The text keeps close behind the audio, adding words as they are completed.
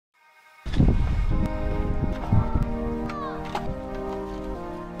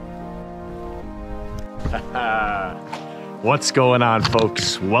What's going on,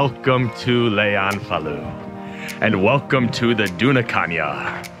 folks? Welcome to Tahitótfalu and welcome to the Duna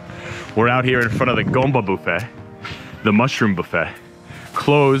Kanya. We're out here in front of the Gomba buffet, the mushroom buffet,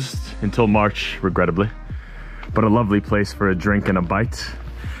 closed until March, regrettably, but a lovely place for a drink and a bite.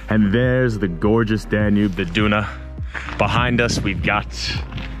 And there's the gorgeous Danube, the Duna. Behind us, we've got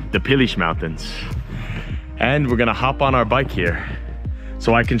the Pilish Mountains. And we're gonna hop on our bike here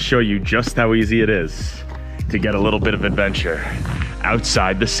so I can show you just how easy it is to get a little bit of adventure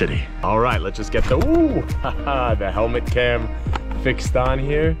outside the city. All right, let's just get the the helmet cam fixed on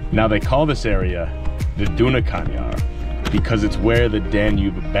here. Now they call this area the Duna Kanya because it's where the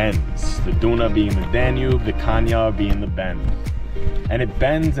Danube bends. The Duna being the Danube, the Kanya being the bend. And it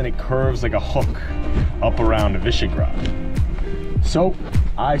bends and it curves like a hook up around Visegrad. So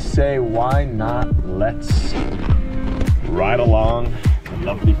I say, why not let's ride along the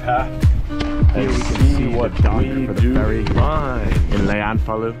lovely path and see what we do in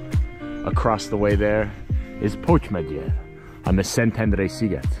Tahitótfalu. Across the way there is Pochmedyer on the Szentendre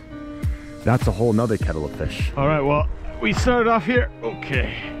Sziget. That's a whole nother kettle of fish. All right, well, we started off here,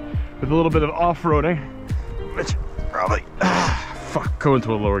 okay, with a little bit of off-roading, which probably, fuck, go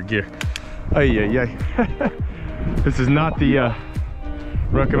into a lower gear. This is not the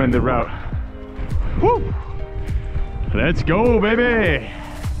recommended route. Woo! Let's go, baby!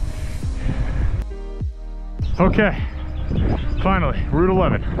 Okay, finally, Route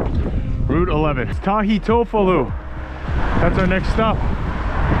 11. Route 11. It's Tahitótfalu. That's our next stop.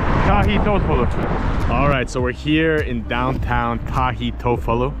 Tahitótfalu. All right, so we're here in downtown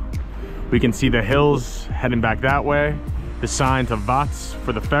Tahitótfalu. We can see the hills heading back that way. The signs of Vats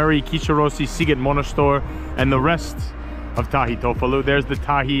for the ferry, Kisharosi, Sziget Monostor, and the rest of Tahitótfalu. There's the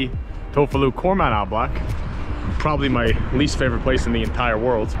Tahitótfalu Kormán Block. Probably my least favorite place in the entire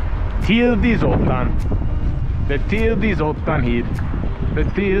world. Tildi Zoltán. The Tildi Zoltán híd. The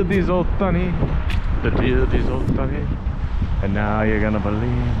Tildi Zoltán híd. The Tildi Zoltán híd. And now you're gonna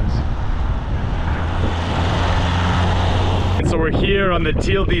believe this. And so we're here on the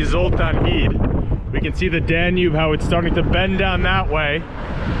Tildi Zoltán híd. We can see the Danube, how it's starting to bend down that way.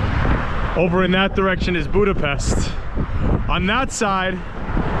 Over in that direction is Budapest. On that side,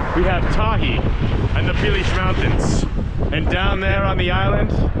 we have Tahi and the Pilish Mountains. And down there on the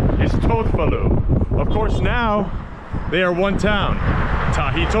island is Tahitótfalu. Of course, now they are one town,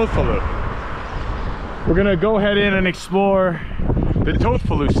 Tahitótfalu. We're gonna go head in and explore the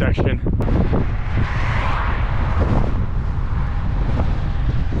Tahitótfalu section.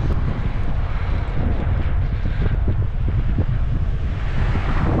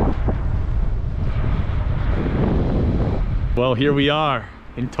 Well, here we are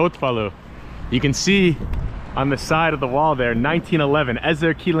in Tahitótfalu. You can see on the side of the wall there, 1911,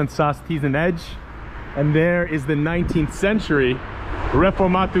 Ezer Kilen Sas Tizen Edge. And there is the 19th century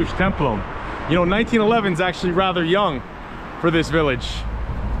Reformatus Templum. You know, 1911 is actually rather young for this village.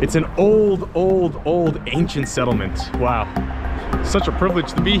 It's an old ancient settlement. Wow. Such a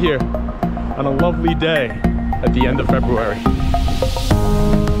privilege to be here on a lovely day at the end of February.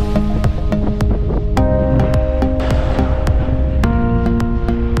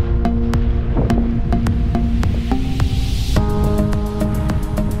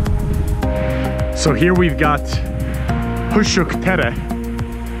 So here we've got Hushuk Tere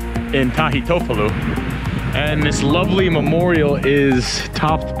in Tahitótfalu, and this lovely memorial is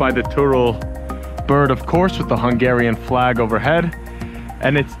topped by the Turul bird, of course, with the Hungarian flag overhead,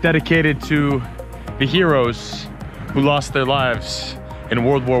 and it's dedicated to the heroes who lost their lives in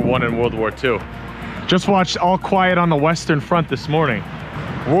World War I and World War II. Just watched All Quiet on the Western Front this morning.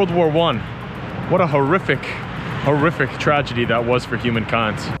 World War I, what a horrific tragedy that was for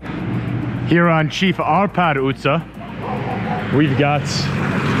humankind. Here on Chief Arpad Utsa, we've got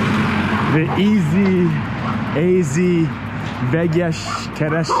the AZ Vegesh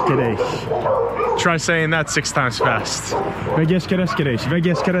Keresh Keresh. Try saying that 6 times fast. Vegesh Keresh Keresh,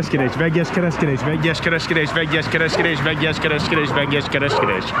 Vegesh Keresh Keresh, Vegesh Keresh Keresh, Vegesh Keresh Keresh, Vegesh Keresh Keresh, Vegesh Keresh Keresh, Vegesh Keresh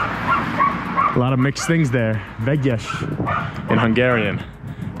Keresh. A lot of mixed things there. Vegesh in Hungarian.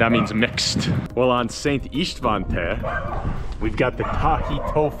 That means mixed. Well, on Saint István tér, we've got the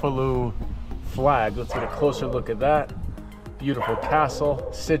Tahitótfalu flag. Let's get a closer look at that. Beautiful castle,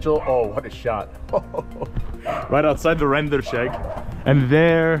 sigil. Oh, what a shot. Right outside the Rendersheg. And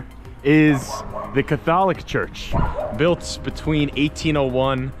there is the Catholic Church, built between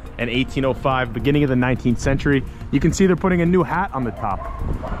 1801 and 1805, beginning of the 19th century. You can see they're putting a new hat on the top.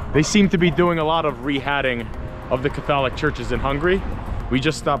 They seem to be doing a lot of rehatting of the Catholic churches in Hungary. We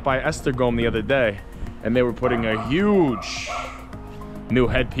just stopped by Esztergom the other day, and they were putting a huge new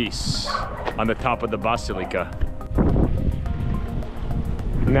headpiece on the top of the basilica.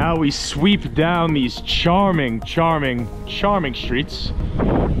 Now we sweep down these charming streets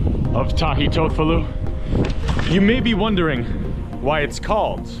of Tahitótfalu. You may be wondering why it's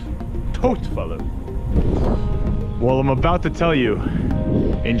called Tahitótfalu. Well, I'm about to tell you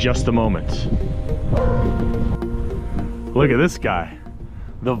in just a moment. Look at this guy,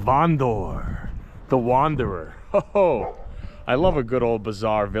 the Vandor, the Wanderer. Oh, I love a good old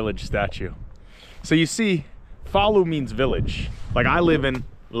bazaar village statue. So you see, Falu means village. Like I live in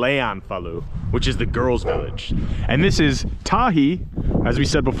Leonfalu, which is the girls' village. And this is Tahi, as we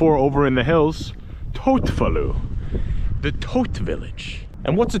said before, over in the hills, Tahitótfalu, the Tot village.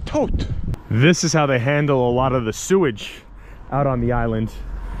 And what's a Tot? This is how they handle a lot of the sewage out on the island.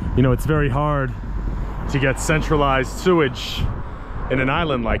 You know, it's very hard to get centralized sewage in an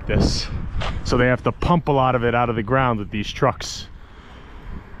island like this. So they have to pump a lot of it out of the ground with these trucks.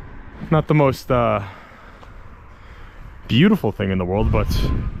 Not the most beautiful thing in the world, but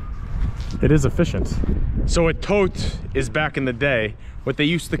it is efficient. So a tot is back in the day what they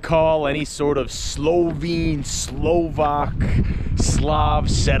used to call any sort of Slovene, Slovak, Slav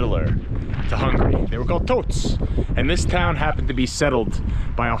settler to Hungary. They were called tots. And this town happened to be settled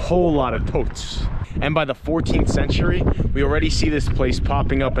by a whole lot of tots. And by the 14th century, we already see this place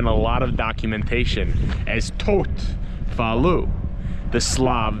popping up in a lot of documentation as Tahitótfalu, the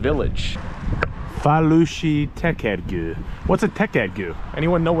Slav village. Falusi tekergő. What's a tekergő?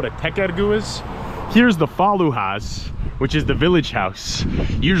 Anyone know what a tekergő is? Here's the faluhas, which is the village house.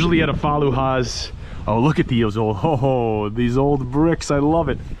 Usually at a faluhas, oh, look at these these old bricks, I love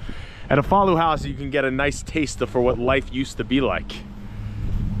it. At a faluhas, you can get a nice taste for what life used to be like.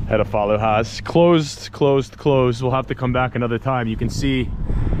 At a faluhas, closed. We'll have to come back another time. You can see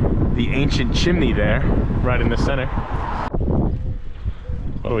the ancient chimney there, right in the center.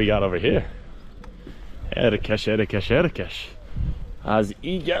 What do we got over here? Erkesh. Az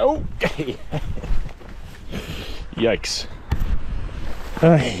ego. Yikes.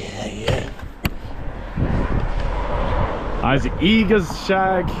 Az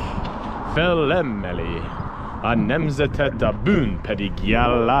igazság felemeli a nemzetet a bűn pedig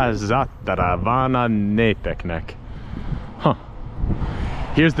jellázatára van a népeknek. Huh.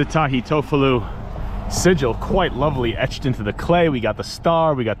 Here's the Tahitótfalu sigil, quite lovely, etched into the clay. We got the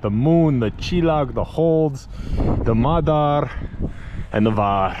star, we got the moon, the csillag, the holds, the madar, and the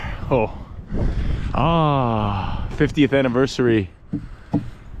var. Oh, 50th anniversary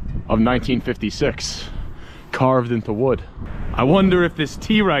of 1956, carved into wood. I wonder if this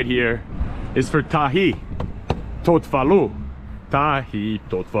T right here is for Tahitótfalu.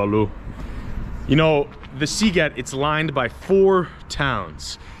 Tahitótfalu. You know, the Sziget, it's lined by 4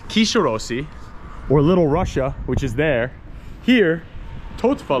 towns. Kisorosi, or Little Russia, which is there. Here,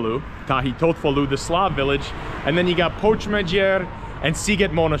 Tahitótfalu, Tahitótfalu, the Slav village. And then you got Pocsmegyer and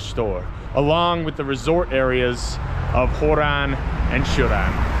Sziget Monostor, along with the resort areas of Horan and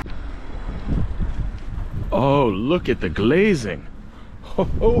Shuran. Oh, look at the glazing.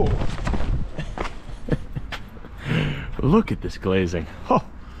 Oh. Look at this glazing. Oh,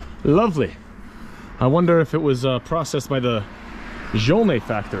 lovely. I wonder if it was processed by the Jolne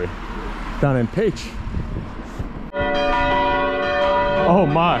factory down in Pécs. Oh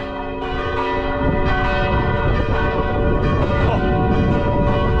my.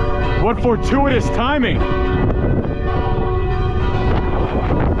 Oh. What fortuitous timing.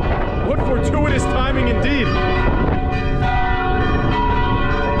 What fortuitous timing indeed.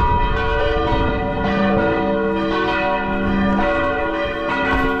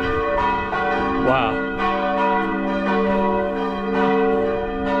 Wow.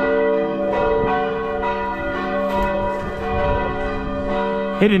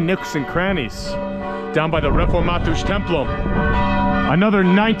 Hidden nooks and crannies down by the Reformatus Templum. Another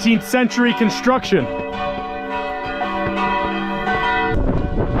 19th century construction.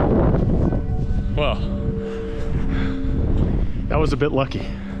 Well, that was a bit lucky.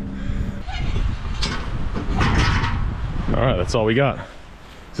 All right, that's all we got.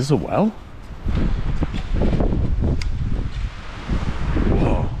 Is this a well?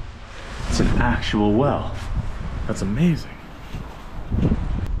 Whoa, it's an actual well. That's amazing.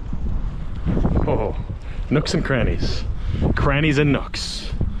 Oh, nooks and crannies. Crannies and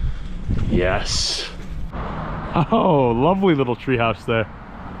nooks. Yes. Oh, lovely little treehouse there.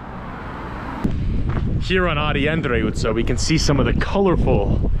 Here on Adi Endreutsa, we can see some of the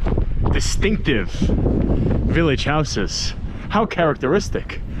colorful, distinctive village houses. How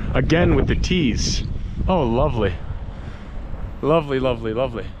characteristic. Again with the T's. Oh, lovely. Lovely, lovely,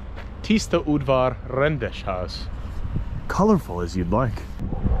 lovely. Tista Udvar Rendes house. colorful as you'd like.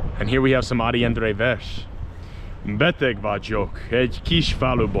 And here we have some Ariendre vers. Beteg vagyok, egy kis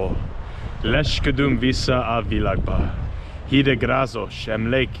faluból, leskedünk vissza a világba. Hidegrázos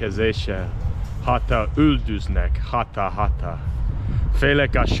emlékezéssel, hata üldöznek, hata.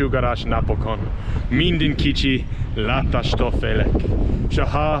 Félek a sugaras napokon, minden kicsi látástól félek.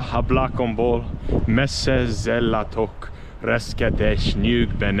 Soha ablakomból messze zellatok, reszkedés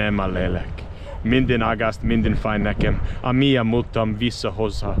nyugben nem a lélek. Minden agaszt, minden fáj nekem, ami a múltam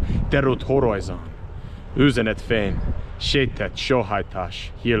visszahozza, terült horizon. Üzenet fény, sétett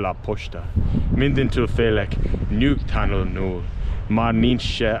sóhajtás, hírlap posta. Mindentől félek, nyugtalanul, már nincs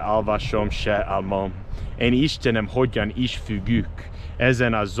se alvásom, se álmom. Én Istenem hogyan is függök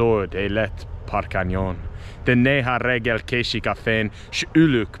ezen a zöld élet parkányon. De néha reggel késik a fény, s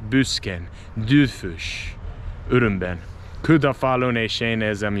ülök büszkén, dühös örömben. Kudafalun és én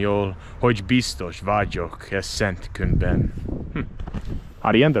érzem jól, hogy biztos vagyok e szent könyvben.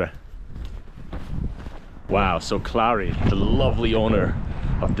 Ariendre. Wow, so Clary, the lovely owner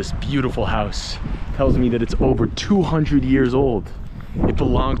of this beautiful house, tells me that it's over 200 years old. It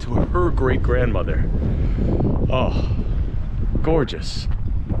belonged to her great-grandmother. Oh, gorgeous.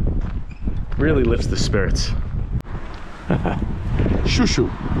 Really lifts the spirits. Shushu,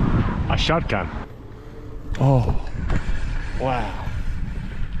 a shotgun. Oh, wow.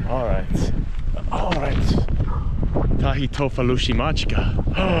 All right. Tahitótfalu machka.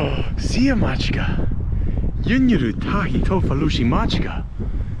 Oh, Zia machka. Yunyuru Tahitótfalu machka.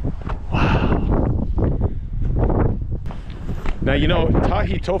 Wow. Now, you know,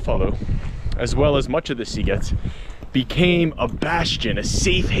 Tahitótfalu, as well as much of the Sziget, became a bastion, a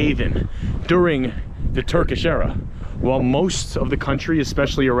safe haven during the Turkish era. While most of the country,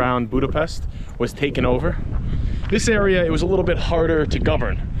 especially around Budapest, was taken over, this area, it was a little bit harder to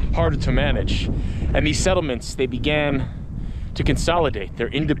govern, harder to manage. And these settlements, they began to consolidate their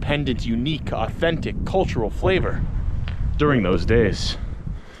independent, unique, authentic, cultural flavor during those days.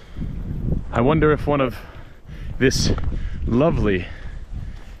 I wonder if one of this lovely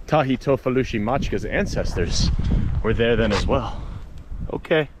Tahitótfalu machka's ancestors were there then as well.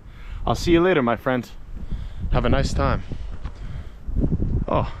 Okay, I'll see you later, my friend. Have a nice time.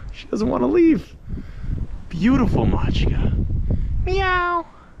 Oh, she doesn't want to leave. Beautiful machka. Meow.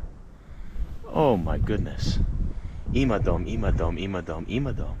 Oh my goodness. Imadom.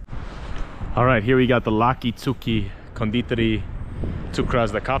 All right, here we got the Laki Tsuki Konditori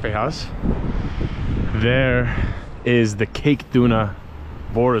Cukras, the coffee house. There is the Cake Duna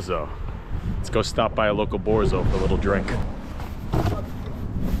Borzo. Let's go stop by a local Borzo for a little drink.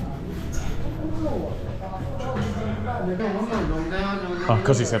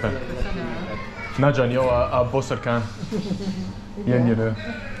 Köszi szépen. Nagyon jó a boszorkán. Gyönyörű.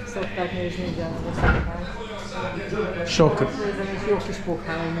 Szokták nézni, igen, a boszorkán. Sok... Jó kis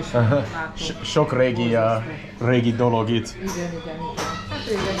pókhálom is. Sok régi dolog itt. Igen. Hát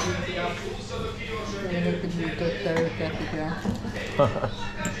régen gyűjtötte őket, igen.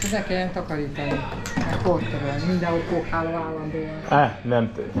 Ne kelljen takarítani, meg portörölni. Mindenhol pókháló állandóan.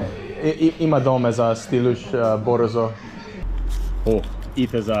 Nem. Imádom ez a stílus borozó. Ó,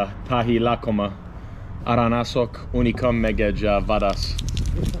 itt ez a tahi lakoma. Aranaszok, unikam, meg egy vadász.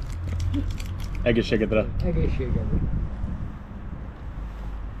 Egészségedre. Egészségedre.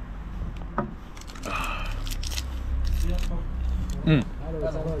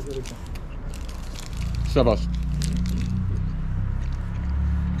 Szevasz.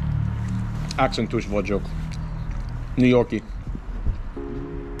 Accentus vagyok. New Yorki.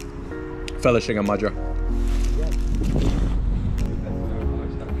 Feleségem magyar.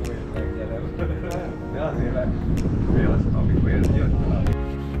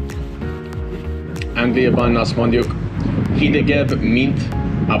 Angliában azt mondjuk, hidegebb, mint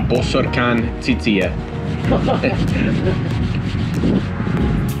a boszorkán cicie.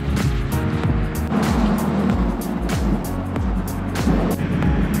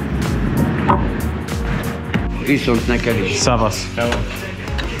 Viszont neked is. Szavasz.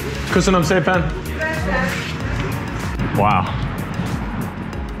 Köszönöm szépen. Wow.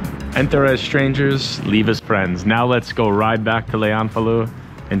 Enter as strangers, leave as friends. Now let's go ride back to Leonfalu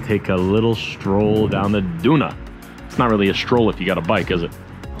and take a little stroll down the Duna. It's not really a stroll if you got a bike, is it?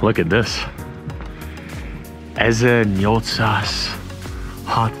 Look at this. Eze nyolcas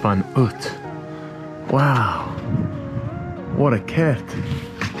 65. Wow. What a kert.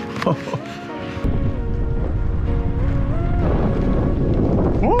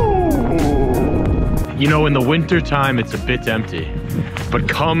 You know, in the winter time, it's a bit empty. But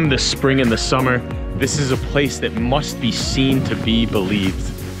come the spring and the summer, this is a place that must be seen to be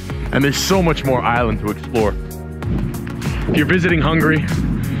believed. And there's so much more island to explore. If you're visiting Hungary,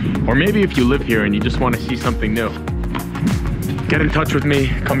 or maybe if you live here and you just want to see something new, get in touch with me,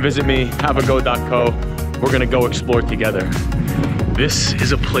 come visit me, haveago.co. We're gonna go explore together. This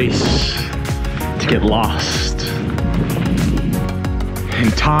is a place to get lost in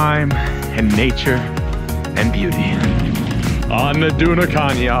time and nature and beauty. On the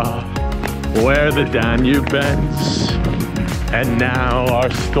Dunakanya, where the Danube bends. And now our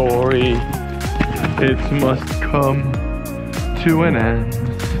story, it must come to an end.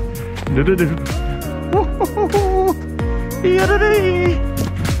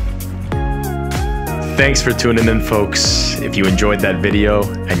 Thanks for tuning in, folks. If you enjoyed that video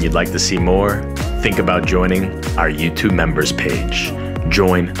and you'd like to see more, think about joining our YouTube members page.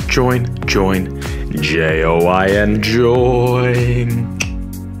 Join, J-O-I-N, join.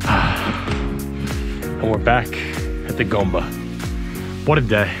 And we're back at the Gomba. What a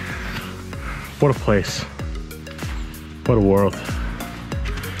day. What a place. What a world.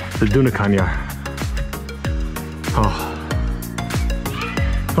 The Dunakanya. Oh.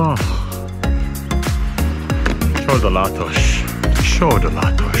 Csodalatos.